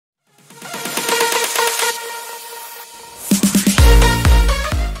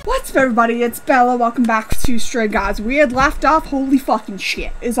What's up, everybody? It's Bella. Welcome back to Stray Gods. We had left off, holy fucking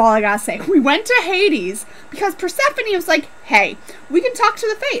shit, is all I gotta say. We went to Hades because Persephone was like, hey, we can talk to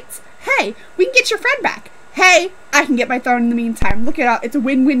the Fates. Hey, we can get your friend back. Hey, I can get my throne in the meantime. Look it up. It's a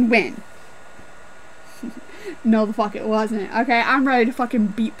win-win-win. No, the fuck it wasn't. Okay, I'm ready to fucking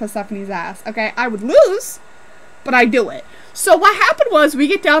beat Persephone's ass. Okay, I would lose, but I do it. So what happened was, we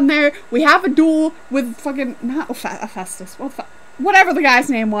get down there, we have a duel with fucking, not Hephaestus, whatever the guy's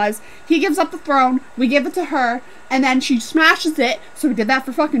name was. He gives up the throne, we give it to her, and then she smashes it, so we did that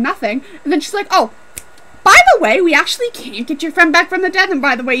for fucking nothing. And then she's like, oh, by the way, we actually can't get your friend back from the dead, and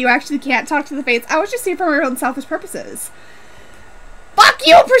by the way, you actually can't talk to the Fates. I was just here for my own selfish purposes. Fuck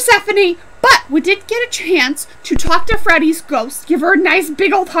you, Persephone! But we did get a chance to talk to Freddy's ghost, give her a nice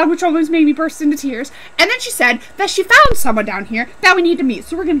big old hug, which almost made me burst into tears. And then she said that she found someone down here that we need to meet.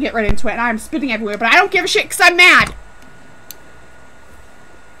 So we're gonna get right into it. And I'm spitting everywhere, but I don't give a shit because I'm mad.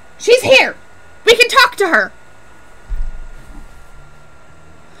 She's here! We can talk to her!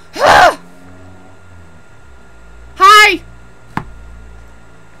 Hi!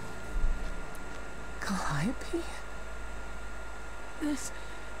 Calliope? This...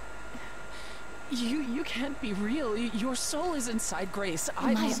 You can't be real. Your soul is inside Grace.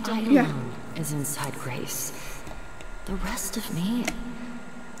 My idol is inside Grace. The rest of me...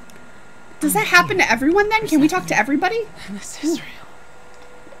 Does that happen to everyone then? Can we talk to everybody? This is real.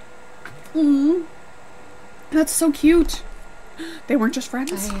 That's so cute. They weren't just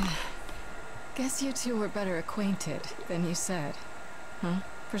friends? I guess you two were better acquainted than you said. Huh,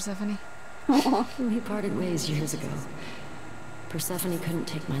 Persephone? We parted ways years ago. Persephone couldn't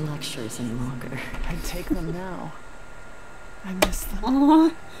take my lectures any longer. I'd take them now. I miss them.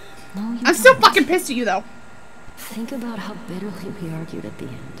 Aww. No, I'm still fucking pissed at you, though. Think about how bitterly we argued at the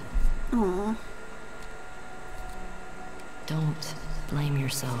end. Aww. Don't blame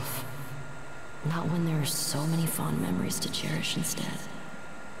yourself. Not when there are so many fond memories to cherish instead.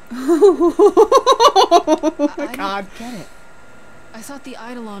 Oh my god. I don't get it. I thought the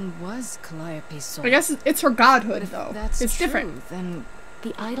Eidolon was Calliope's soul. I guess it's her godhood, though. That's it's true, different. Then the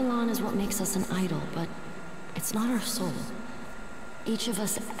Eidolon is what makes us an idol, but it's not our soul. Each of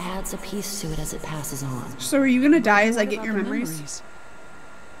us adds a piece to it as it passes on. So are you gonna die as I what get about your the memories?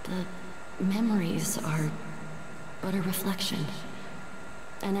 The memories are but a reflection.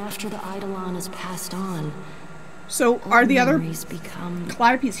 And after the Eidolon is passed on, So are the other memories become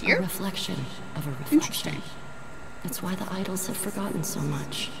Calliopes a here? reflection of a reflection. Interesting. That's why the idols have forgotten so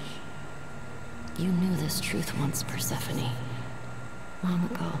much. You knew this truth once, Persephone. Long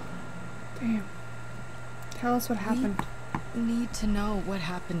ago. Damn. Tell us what happened. need to know what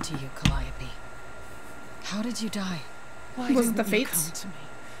happened to you, Calliope. How did you die? Why Was it the didn't you Fates? come to me?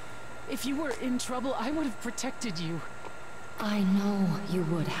 If you were in trouble, I would have protected you. I know you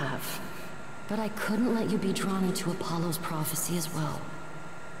would have. But I couldn't let you be drawn into Apollo's prophecy as well.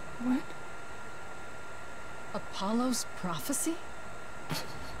 What? Apollo's prophecy?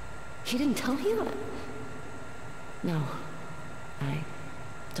 He didn't tell you that? No. I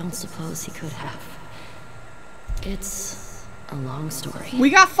don't suppose he could have. It's a long story. We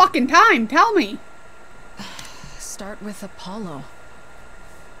got fucking time. Tell me. Start with Apollo.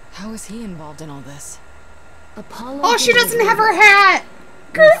 How is he involved in all this? Apollo... Oh, she doesn't have her hat.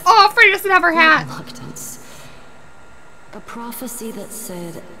 Oh, Freddy doesn't have her hat. Reluctance. A prophecy that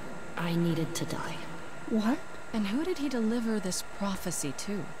said I needed to die. What? And who did he deliver this prophecy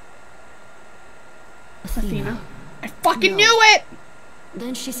to? Athena. I fucking No. knew it.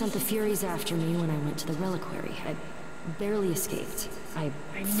 Then she sent the Furies after me when I went to the reliquary. I barely escaped. I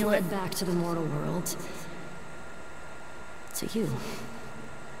knew fled it. back to the mortal world. To you.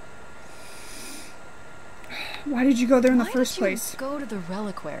 Why did you go there in the Why first did you place? go to the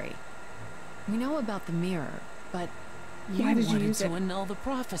reliquary? We know about the mirror, but Why did you wanted use to it? annul the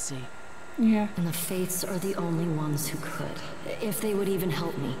prophecy. Yeah. And the Fates are the only ones who could. If they would even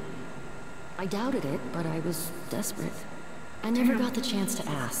help me. I doubted it, but I was desperate. I never got the chance to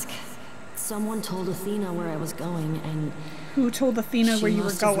ask. Someone told Athena where I was going, and Who told Athena she where you were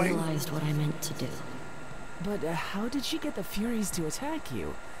must have going? realized what I meant to do. But how did she get the Furies to attack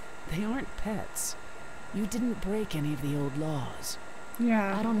you? They aren't pets. You didn't break any of the old laws. I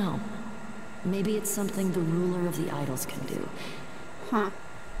Yeah. don't know. Maybe it's something the ruler of the idols can do. Huh.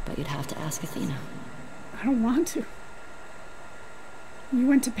 But you'd have to ask Athena. I don't want to. You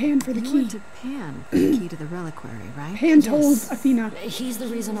went to Pan for the you key. went to Pan for the key to the reliquary, right? Pan told Yes. Athena. He's the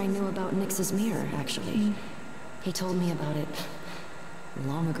reason I knew about Nyx's mirror, actually. He told me about it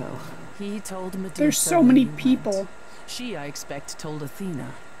long ago. He told Medusa. There's so when many you went. people. She, I expect, told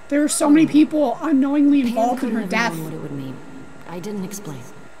Athena. There are so many people unknowingly Pan involved in couldn't her have death. known what it would mean. I didn't explain.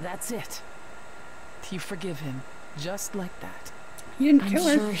 That's it. You forgive him, just like that. You didn't I'm kill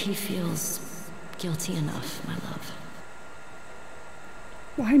her. sure he feels guilty enough, my love.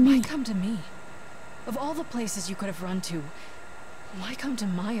 Why Why me? come to me? Of all the places you could have run to, why come to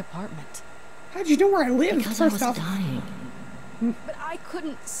my apartment? How'd you know where I lived? Because I was First off, dying. But I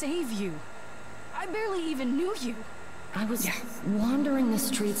couldn't save you. I barely even knew you. I was wandering the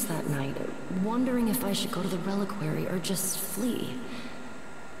streets that night, wondering if I should go to the reliquary or just flee.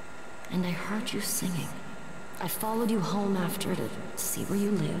 And I heard you singing. I followed you home after to see where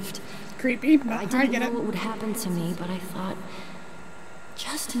you lived. creepy, but I I didn't get know it. what would happen to me, but I thought,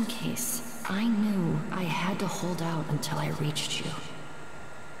 just in case, I knew I had to hold out until I reached you.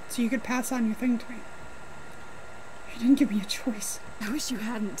 So you could pass on your thing to me. You didn't give me a choice. I wish you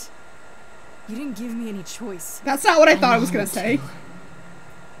hadn't. You didn't give me any choice. That's not what I thought I was gonna wanted say. to.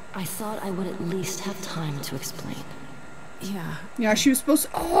 I thought I would at least have time to explain. Yeah. Yeah, she was supposed to.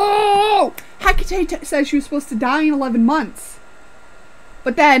 Oh! Hecate says she was supposed to die in 11 months.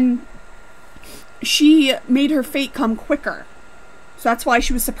 But then she made her fate come quicker. So that's why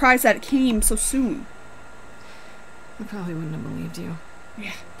she was surprised that it came so soon. I probably wouldn't have believed you.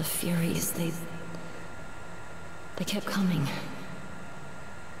 Yeah. The Furies, they kept coming.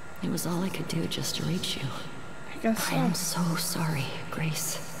 It was all I could do just to reach you. I guess I am so. so sorry,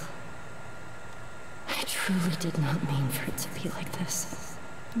 Grace. I truly did not mean for it to be like this.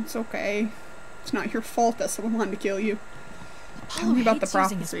 It's okay. It's not your fault that someone wanted to kill you. Tell Apollo me about the hates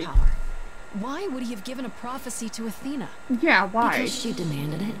using his prophecy. power. Why would he have given a prophecy to Athena? Yeah, why? Because she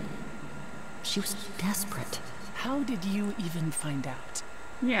demanded it. She was desperate. How did you even find out?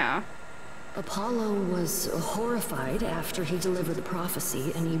 Yeah. Apollo was horrified after he delivered the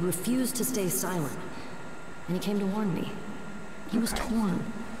prophecy, and he refused to stay silent. And he came to warn me. He was torn.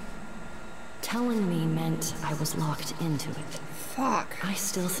 Telling me meant I was locked into it. Fuck. I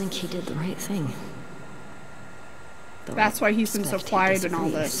still think he did the right thing. Though That's I why he's been so suspect he quiet in all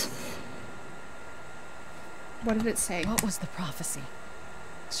disagrees. this. What did it say? What was the prophecy?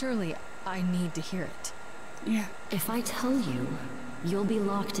 Surely I need to hear it. Yeah. If I tell you, you'll be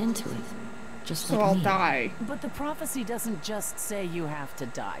locked into it. Just So like I'll me. die. But the prophecy doesn't just say you have to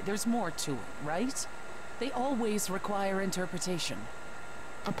die. There's more to it, right? They always require interpretation.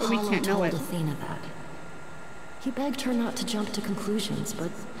 we Apollo can't know told it. Athena that. He begged her not to jump to conclusions,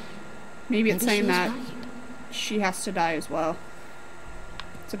 but Maybe it's maybe she saying was that right. she has to die as well.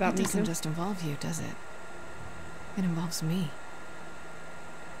 It's about It me doesn't too. just involve you, does it? It involves me.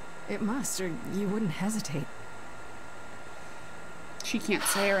 It must, or you wouldn't hesitate. She can't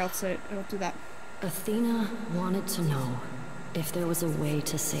say or else it'll do that. Athena wanted to know if there was a way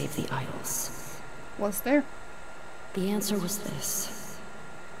to save the idols. Was there? The answer was this.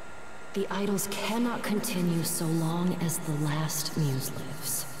 The idols cannot continue so long as the last muse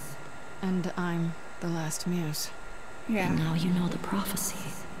lives. And I'm the last muse. Yeah. And now you know the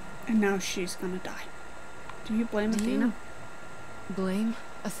prophecy. And now she's gonna die. Do you blame Do Athena? you blame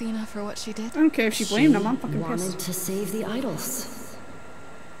Athena for what she did? I don't care if she blamed him. I'm She fucking wanted pissed. to save the idols.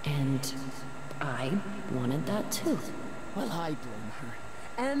 And I wanted that too. Well, I blame her.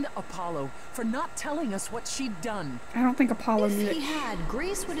 And Apollo for not telling us what she'd done. I don't think Apollo If knew he it. had,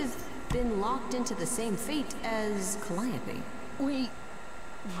 Grace would have been locked into the same fate as Calliope. We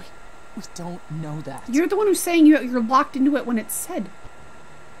don't know that. You're the one who's saying you're locked into it when it's said.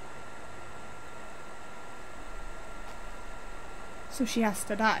 So she has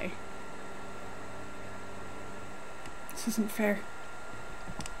to die. This isn't fair.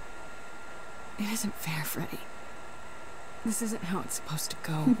 It isn't fair, Freddy. This isn't how it's supposed to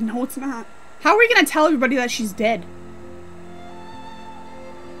go. No, it's not. How are we gonna tell everybody that she's dead?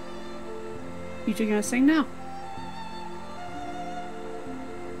 You two gonna sing now?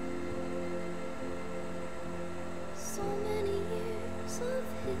 So many years of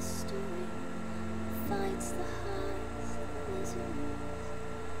history, fights, the highs, the miseries.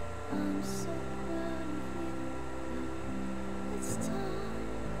 I'm so proud of you. It's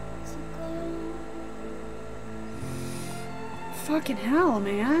time to go. Fucking hell,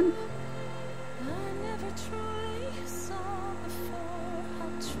 man. I never truly saw before how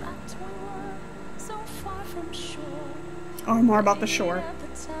trapped we were, so far from shore. Or more about the shore. At the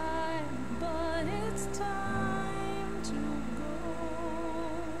time, but it's time to go.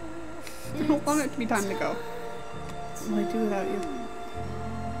 I don't want it to be time to go. What will I do without you?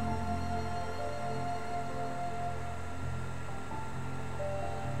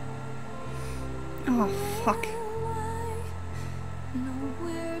 Oh, fuck.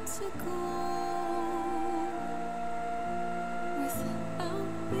 Nowhere to go without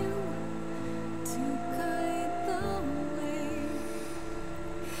you to guide the way.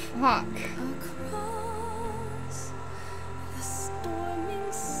 Fuck. Across the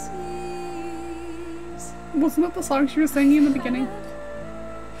storming seas. Wasn't that the song she was singing in the beginning?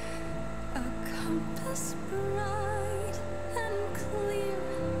 A compass bright and clear.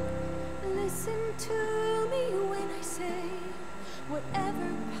 Listen to me when I say, whatever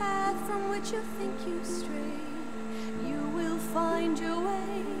path from which you think you stray, you will find your way.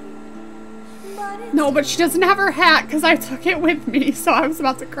 No, but she doesn't have her hat because I took it with me, so I was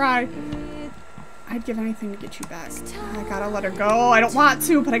about to cry. I'd give anything to get you back. I gotta let her go. I don't want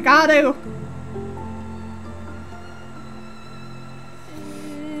to, but I gotta.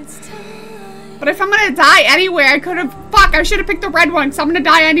 But if I'm gonna die anyway, I could have. Fuck, I should have picked the red one, so I'm gonna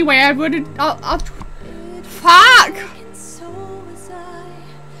die anyway. I would have. Fuck! So was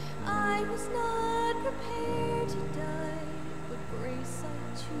I was not prepared to die, but grace, I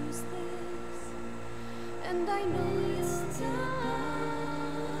choose this, and I know it's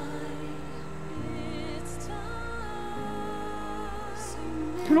time. It's time. So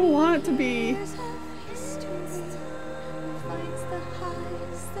I don't want it to be. years of history, fights the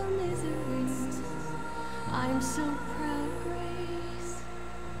highs, the miseries. I'm so proud, Grace.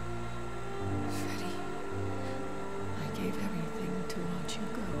 Freddie, I gave everything to watch you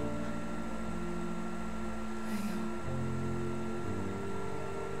go. I know.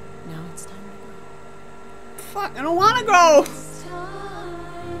 Now it's time to go. Fuck, I don't want to go. It's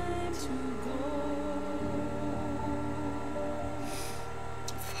time to go.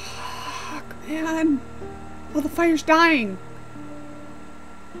 Fuck, man. Oh, the fire's dying.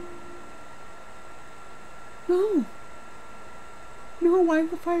 No. No, why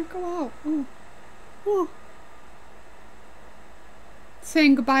did the fire go out? Oh. Oh.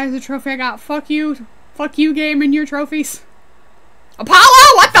 Saying goodbye to the trophy I got. Fuck you. Fuck you, game, and your trophies.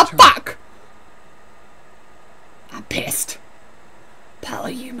 Apollo, what the fuck? I'm pissed. Apollo,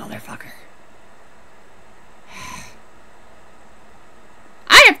 you motherfucker.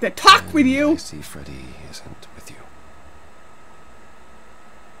 I have to talk with I you. see Freddie isn't with you.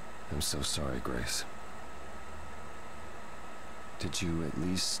 I'm so sorry, Grace. Did you at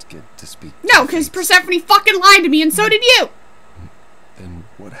least get to speak? No, because Persephone fucking lied to me, and so did you. Then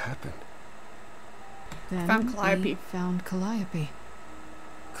what happened? Then Found Calliope. we found Calliope.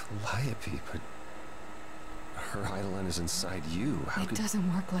 Calliope, but her Eidolon is inside you. How It did...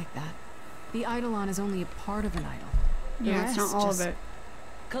 doesn't work like that. The Eidolon is only a part of an idol. The Yeah, it's not rest all just- of it.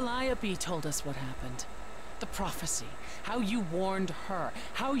 Calliope told us what happened. The prophecy. How you warned her.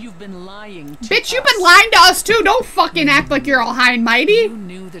 How you've been lying to Bitch, you've us. been lying to us too. Don't fucking act like you're all high and mighty. You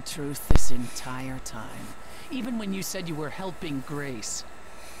knew the truth this entire time. Even when you said you were helping Grace.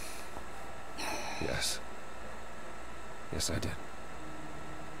 Yes. Yes, I did.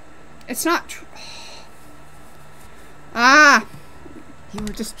 It's not true. Ah, You were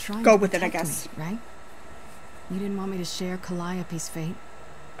Just trying go to with it, I protect guess. me, right? You didn't want me to share Calliope's fate.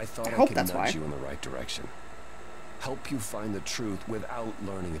 I thought I I, hope could that's nudge why. you in the right direction. Help you find the truth without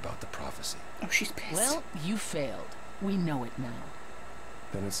learning about the prophecy. oh, she's pissed. Well, you failed. We know it now.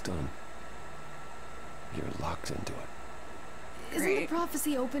 Then it's done. You're locked into it. Isn't the Great.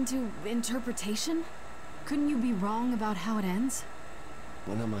 prophecy open to interpretation? Couldn't you be wrong about how it ends?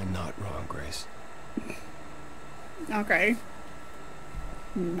 When am I not wrong, Grace? Okay.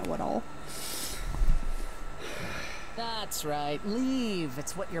 Know it all. That's right. Leave.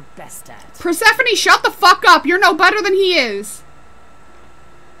 It's what you're best at. Persephone, shut the fuck up. You're no better than he is.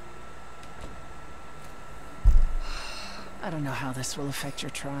 I don't know how this will affect your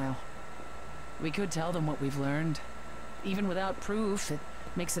trial. We could tell them what we've learned. Even without proof, it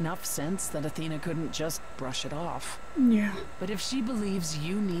makes enough sense that Athena couldn't just brush it off. Yeah. But if she believes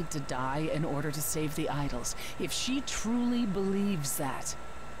you need to die in order to save the idols, if she truly believes that,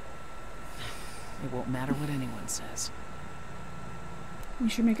 it won't matter what anyone says. We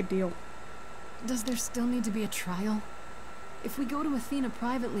should make a deal. Does there still need to be a trial? If we go to Athena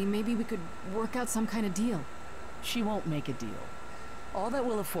privately, maybe we could work out some kind of deal. She won't make a deal. All that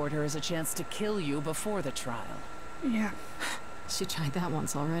will afford her is a chance to kill you before the trial. Yeah. She tried that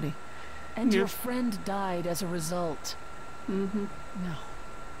once already. And Yeah. your friend died as a result. Mm-hmm.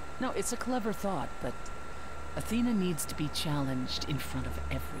 No, it's a clever thought, but Athena needs to be challenged in front of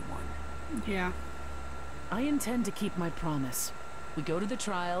everyone. Yeah. I intend to keep my promise. We go to the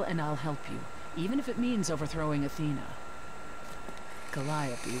trial and I'll help you, even if it means overthrowing Athena.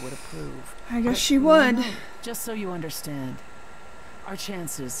 Calliope would approve. I guess she would. Just so you understand, our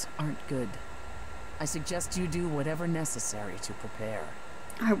chances aren't good. I suggest you do whatever necessary to prepare.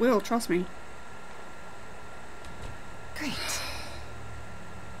 I will, trust me. Great.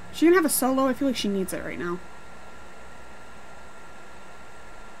 She gonna have a solo? I feel like she needs it right now.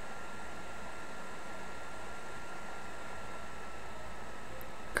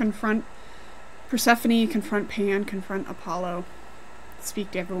 confront Persephone, confront Pan, confront Apollo,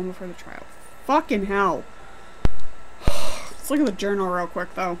 speak to everyone before the trial. Fucking hell. Let's look at the journal real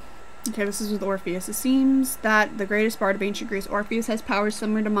quick, though. Okay, this is with Orpheus. It seems that the greatest bard of ancient Greece, Orpheus, has powers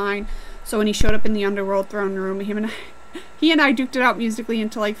similar to mine, so when he showed up in the underworld throne room, he and I duked it out musically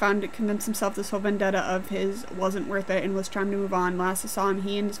until I found it, convinced himself this whole vendetta of his wasn't worth it and was trying to move on. Last I saw him,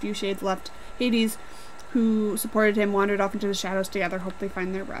 he and his few shades left Hades, who supported him, wandered off into the shadows together. Hope they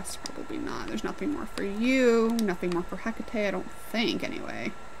find their rest. Probably not. There's nothing more for you. Nothing more for Hecate, I don't think,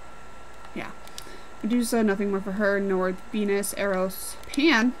 anyway. Yeah. Medusa, nothing more for her, nor Venus, Eros,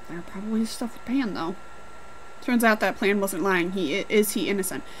 Pan. There probably is stuff with Pan, though. Turns out that Pan wasn't lying. Is he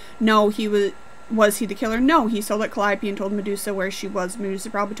innocent? No, he was... Was he the killer? No, he sold at Calliope and told Medusa where she was. Medusa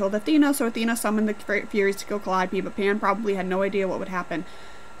probably told Athena, so Athena summoned the Furies to kill Calliope, but Pan probably had no idea what would happen.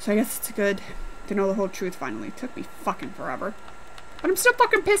 So I guess it's good to know the whole truth finally. It took me fucking forever. But I'm still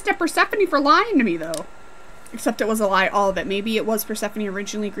fucking pissed at Persephone for lying to me, though. Except it was a lie, all of it. Maybe it was Persephone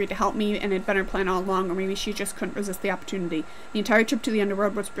originally agreed to help me and had been her plan all along, or maybe she just couldn't resist the opportunity. The entire trip to the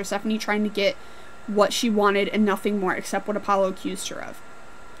underworld was Persephone trying to get what she wanted and nothing more except what Apollo accused her of.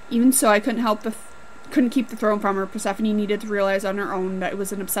 Even so, I couldn't keep the throne from her. Persephone needed to realize on her own that it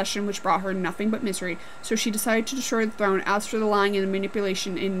was an obsession which brought her nothing but misery, so she decided to destroy the throne. As for the lying and the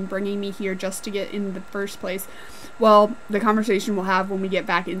manipulation in bringing me here just to get in the first place, well, the conversation we'll have when we get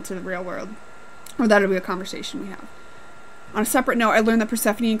back into the real world. Or that'll be a conversation we have. On a separate note, I learned that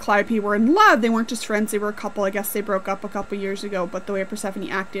Persephone and Calliope were in love. They weren't just friends, they were a couple. I guess they broke up a couple years ago, but the way Persephone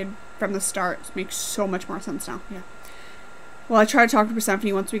acted from the start makes so much more sense now. Yeah. Well, I tried to talk to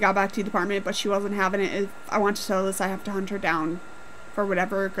Persephone once we got back to the apartment, but she wasn't having it. If I want to sell this, I have to hunt her down for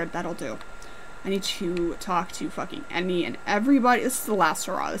whatever good that'll do. I need to talk to fucking any and everybody. This is the last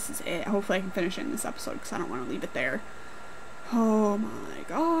hurrah. This is it. Hopefully I can finish it in this episode because I don't want to leave it there. Oh my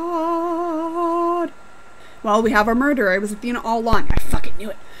god. Well, we have our murderer. It was Athena all along. I fucking knew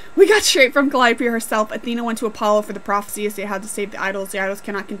it. We got straight from Calliope herself. Athena went to Apollo for the prophecy as they had to save the idols. The idols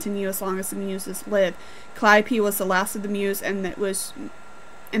cannot continue as long as the muses live. Calliope was the last of the muse, and then it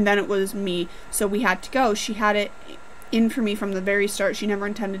was me. So we had to go. She had it in for me from the very start. She never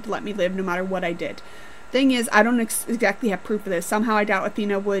intended to let me live no matter what I did. Thing is, I don't exactly have proof of this. Somehow I doubt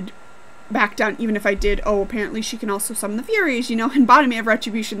Athena would back down even if I did. Oh, apparently she can also summon the Furies, you know, embodiment of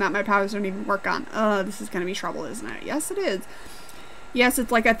retribution that my powers don't even work on. This is gonna be trouble, isn't it? Yes, it is. Yes,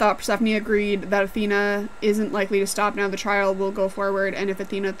 it's like I thought. Persephone agreed that Athena isn't likely to stop now. The trial will go forward, and if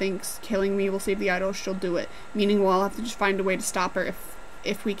Athena thinks killing me will save the idols, she'll do it. Meaning we'll have to just find a way to stop her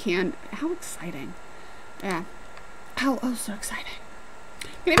if we can. How exciting. Yeah. Oh, so exciting.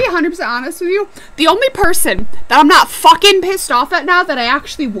 Can I be 100% honest with you? The only person that I'm not fucking pissed off at now that I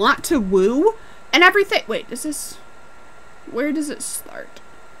actually want to woo and everything. Wait, where does it start?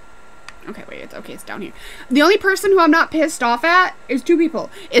 Okay, wait, it's down here. The only person who I'm not pissed off at is two people.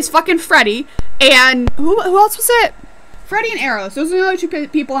 It's fucking Freddy and who else was it? Freddy and Eros. Those are the only two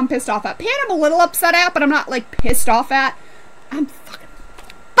people I'm pissed off at. Pan I'm a little upset at, but I'm not like pissed off at. I'm fucking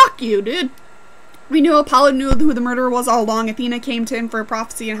fuck you, dude. We knew Apollo knew who the murderer was all along. Athena came to him for a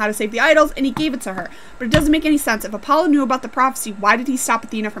prophecy on how to save the idols, and he gave it to her. But it doesn't make any sense. If Apollo knew about the prophecy, why did he stop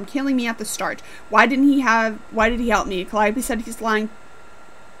Athena from killing me at the start? Why did he help me? Calliope said he's lying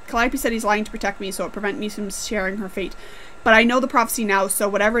to protect me, so it prevent me from sharing her fate. But I know the prophecy now, so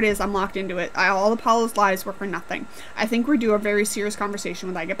whatever it is, I'm locked into it. All Apollo's lies were for nothing. I think we're due a very serious conversation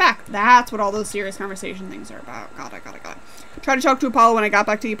when I get back. That's what all those serious conversation things are about. God. Tried to talk to Apollo when I got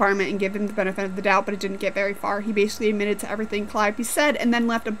back to the apartment and give him the benefit of the doubt, but it didn't get very far. He basically admitted to everything Calliope said, and then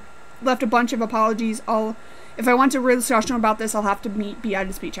left a bunch of apologies. If I want to really discussion about this, I'll have to meet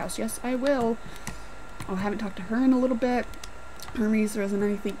Beatrice Beach House. Yes, I will. Oh, I haven't talked to her in a little bit. Hermes, there isn't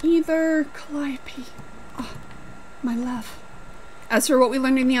anything either. Calliope. Oh, my love. As for what we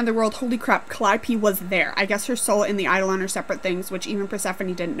learned in the underworld, holy crap, Calliope was there. I guess her soul and the Eidolon are separate things, which even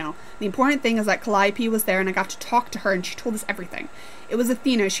Persephone didn't know. The important thing is that Calliope was there and I got to talk to her and she told us everything. It was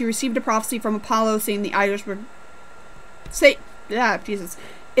Athena. She received a prophecy from Apollo saying the idols were...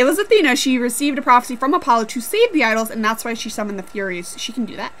 It was Athena. She received a prophecy from Apollo to save the idols, and that's why she summoned the Furies. She can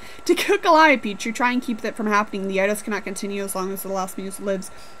do that. To kill Calliope, to try and keep that from happening. The idols cannot continue as long as the last muse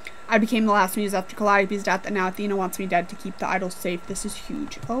lives. I became the last muse after Calliope's death, and now Athena wants me dead to keep the idols safe. This is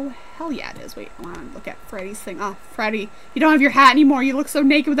huge. Oh, hell yeah, it is. Wait, I want to look at Freddy's thing. Oh, Freddy, you don't have your hat anymore. You look so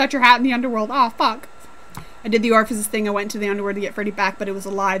naked without your hat in the underworld. Oh, fuck. I did the Orpheus thing. I went to the underworld to get Freddy back, but it was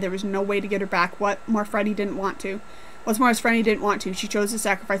a lie. There was no way to get her back. What more, Freddy didn't want to. What's more, Freddy didn't want to. She chose to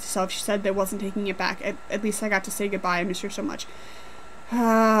sacrifice herself. She said they wasn't taking it back. At least I got to say goodbye. I miss her so much.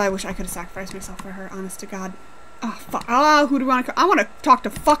 I wish I could have sacrificed myself for her, honest to God. Oh, fuck. Ah, who do I want to... I want to talk to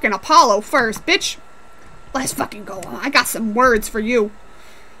fucking Apollo first, bitch. Let's fucking go on. I got some words for you.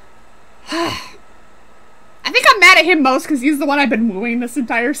 I think I'm mad at him most because he's the one I've been wooing this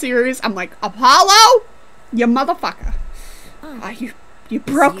entire series. I'm like, Apollo? You motherfucker. You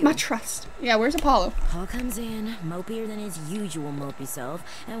broke my trust. Yeah, where's Apollo? Paul comes in, mopier than his usual mopey self,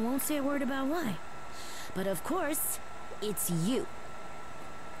 and won't say a word about why. But of course, it's you.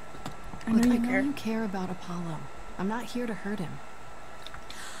 I know Look, you care. you care about Apollo. I'm not here to hurt him.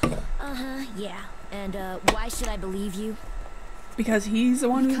 Uh-huh, yeah. And, why should I believe you? Because he's the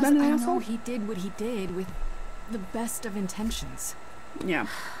one who's Because been an I know asshole? he did what he did with the best of intentions. Yeah.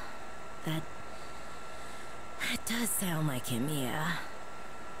 That does sound like him, yeah.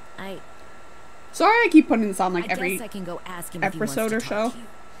 Sorry I keep putting this on like I every guess I can go ask him if he wants episode to or talk so. to you.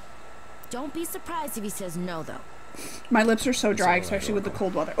 Don't be surprised if he says no, though. My lips are so dry, all right, especially with the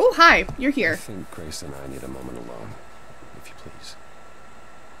Oracle. cold weather. Oh, hi. You're I here. think Grace and I need a moment alone, if you please.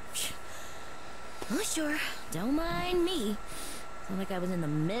 Oh, sure. Don't mind me. It's not like I was in the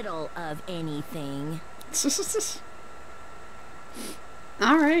middle of anything.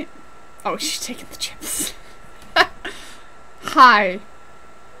 Alright. Oh, she's taking the chips. Hi.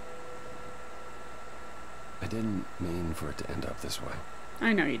 I didn't mean for it to end up this way.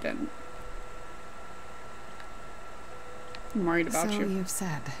 I know you didn't. I'm worried about so you. you've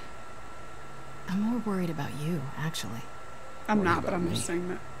said. I'm more worried about you, actually. I'm Worried not, but about I'm me? just saying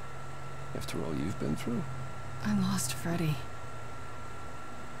that. After all you've been through. I lost Freddie.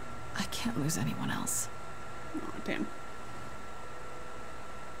 I can't lose anyone else. Oh, damn.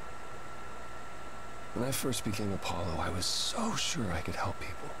 When I first became Apollo, I was so sure I could help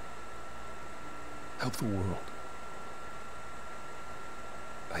people. Help the world.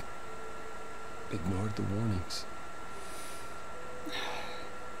 I ignored the warnings.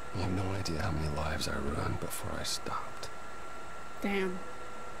 You have no idea how many lives I ruined before I stopped. Damn.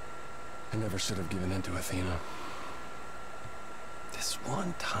 I never should have given in to Athena. This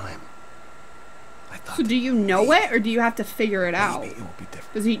one time, I thought. So do you know it, or do you have to figure it out? Maybe it will be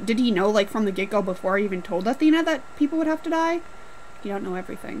different. Did he know, like, from the get-go before he even told Athena that people would have to die? You don't know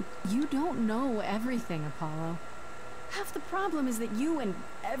everything. You don't know everything, Apollo. Half the problem is that you and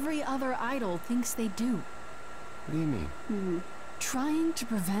every other idol thinks they do. What do you mean? Hmm. Trying to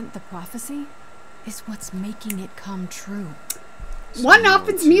prevent the prophecy is what's making it come true. One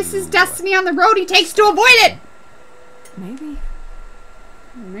often meets his destiny on the road he takes to avoid it! Maybe.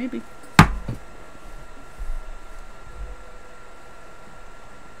 Maybe.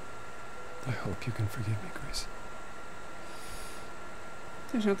 I hope you can forgive me, Grace.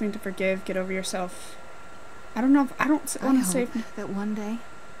 There's nothing to forgive. Get over yourself. I don't know if... I don't want to I say... hope that one day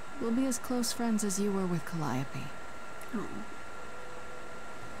we'll be as close friends as you were with Calliope. Oh.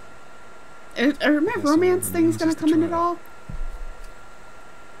 Are my Yes, all romance that things remains gonna is to come in at try. all?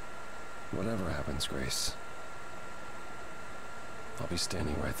 Whatever happens, Grace, I'll be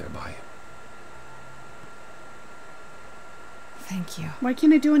standing right there by you. Thank you. Why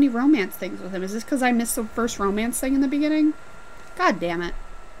can't I do any romance things with him? Is this because I missed the first romance thing in the beginning? God damn it.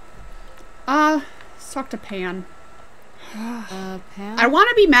 Let's talk to Pan. Pam? I want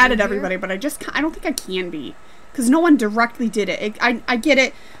to be mad You at here? everybody, but I don't think I can be. Because no one directly did it. I get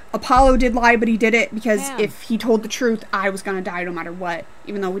it. Apollo did lie, but he did it because Pam. if he told the truth, I was going to die no matter what.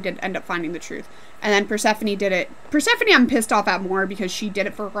 Even though we did end up finding the truth. And then Persephone did it. Persephone I'm pissed off at more because she did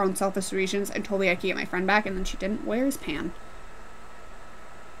it for her own selfish reasons and told me I could get my friend back, and then she didn't. Where's Pan?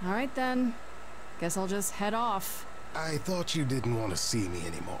 Alright then. Guess I'll just head off. I thought you didn't want to see me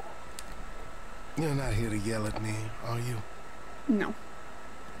anymore. You're not here to yell at me, are you? No.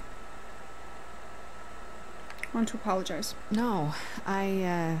 I want to apologize. No,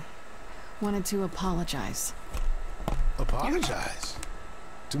 I, wanted to apologize. Apologize?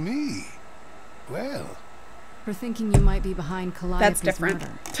 To me? Well, For thinking you might be behind Calliope's That's different.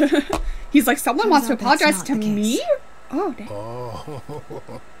 murder. He's like, someone Turns wants to out that's apologize not to the case. me? Oh, damn.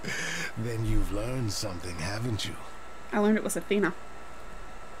 oh, then you've learned something, haven't you? I learned it was Athena.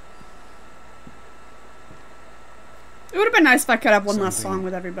 It would have been nice if I could have one last Something song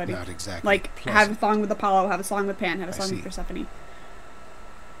with everybody. Not exactly Like, have a pleasant. song with Apollo, have a song with Pan, have a I song with see. Persephone.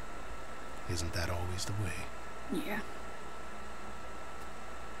 Isn't that always the way? Yeah.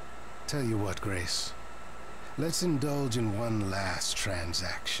 Tell you what, Grace. Let's indulge in one last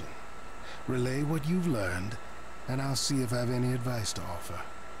transaction. Relay what you've learned, and I'll see if I have any advice to offer.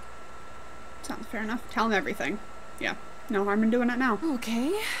 Sounds fair enough. Tell him everything. Yeah. No harm in doing it now.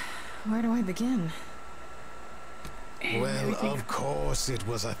 Okay. Where do I begin? And Well, everything. of course it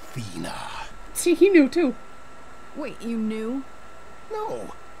was Athena. See, he knew too. Wait, you knew?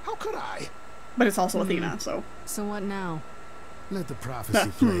 No, how could I? But it's also Athena, so. So what now? Let the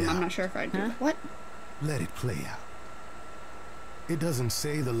prophecy play out. I'm not sure if I'd do Huh? that. What? Let it play out. It doesn't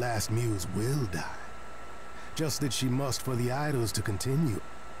say the last muse will die. Just that she must for the idols to continue.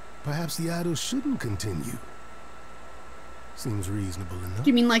 Perhaps the idols shouldn't continue. Seems reasonable enough. Do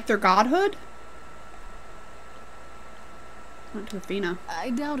you mean like their godhood? Not to Athena. I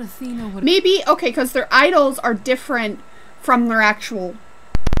doubt Athena would... Maybe, okay, because their idols are different from their actual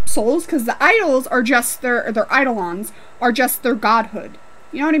souls, because the idols are just their eidolons are just their godhood.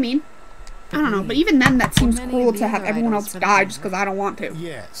 You know what I mean? I don't know, but even then that seems many cruel of the to have other everyone idols else for die them, just because I don't want to.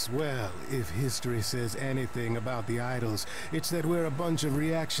 Yes, well, if history says anything about the idols, it's that we're a bunch of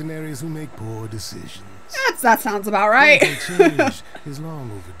reactionaries who make poor decisions. That sounds about right. Change is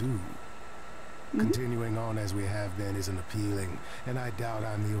long overdue. Continuing on as we have been isn't appealing, and I doubt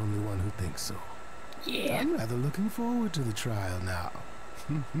I'm the only one who thinks so. Yeah. I'm rather looking forward to the trial now.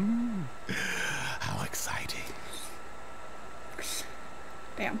 How exciting.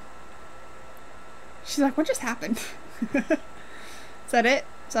 Damn. She's like, what just happened? Is that it?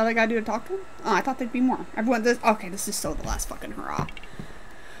 Is that all I gotta do to talk to him? Oh, I thought there'd be more. Everyone, okay, this is so the last fucking hurrah.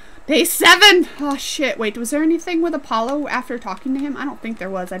 Day 7! Oh, shit. Wait, was there anything with Apollo after talking to him? I don't think there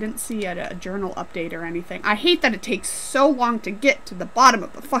was. I didn't see a journal update or anything. I hate that it takes so long to get to the bottom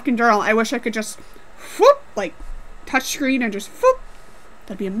of the fucking journal. I wish I could just, whoop, like, touch screen and just, whoop.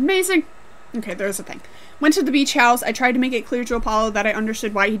 That'd be amazing. Okay, there's the thing. Went to the beach house. I tried to make it clear to Apollo that I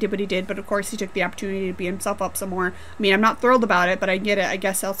understood why he did what he did, but of course he took the opportunity to beat himself up some more. I mean, I'm not thrilled about it, but I get it. I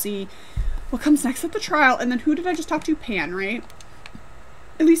guess I'll see what comes next at the trial. And then who did I just talk to? Pan, right?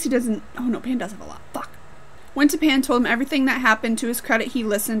 At least he doesn't... Oh, no, Pan does have a lot. Fuck. Went to Pan, told him everything that happened. To his credit, he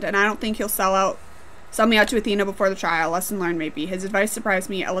listened, and I don't think he'll sell me out to Athena before the trial. Lesson learned, maybe. His advice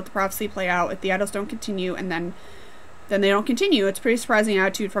surprised me. I'll let the prophecy play out. If the idols don't continue, and then they don't continue. It's a pretty surprising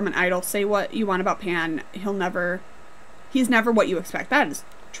attitude from an idol. Say what you want about Pan. He's never what you expect. That is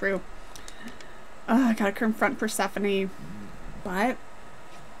true. I gotta confront Persephone. But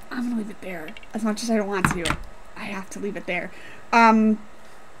I'm gonna leave it there. As much as I don't want to. I have to leave it there. I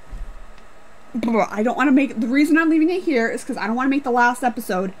don't want to make... The reason I'm leaving it here is because I don't want to make the last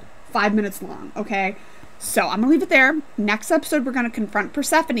episode 5 minutes long, okay? So I'm going to leave it there. Next episode, we're going to confront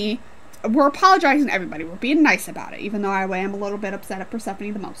Persephone. We're apologizing to everybody. We're being nice about it, even though I am a little bit upset at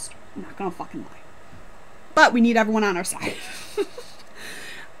Persephone the most. I'm not going to fucking lie. But we need everyone on our side.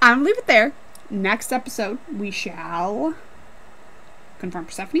 I'm going to leave it there. Next episode, we shall confront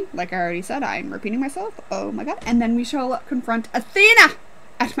Persephone. Like I already said, I'm repeating myself. Oh my god. And then we shall confront Athena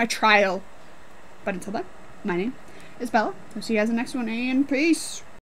at my trial. But until then, my name is Bella. I'll see you guys in the next one, and peace.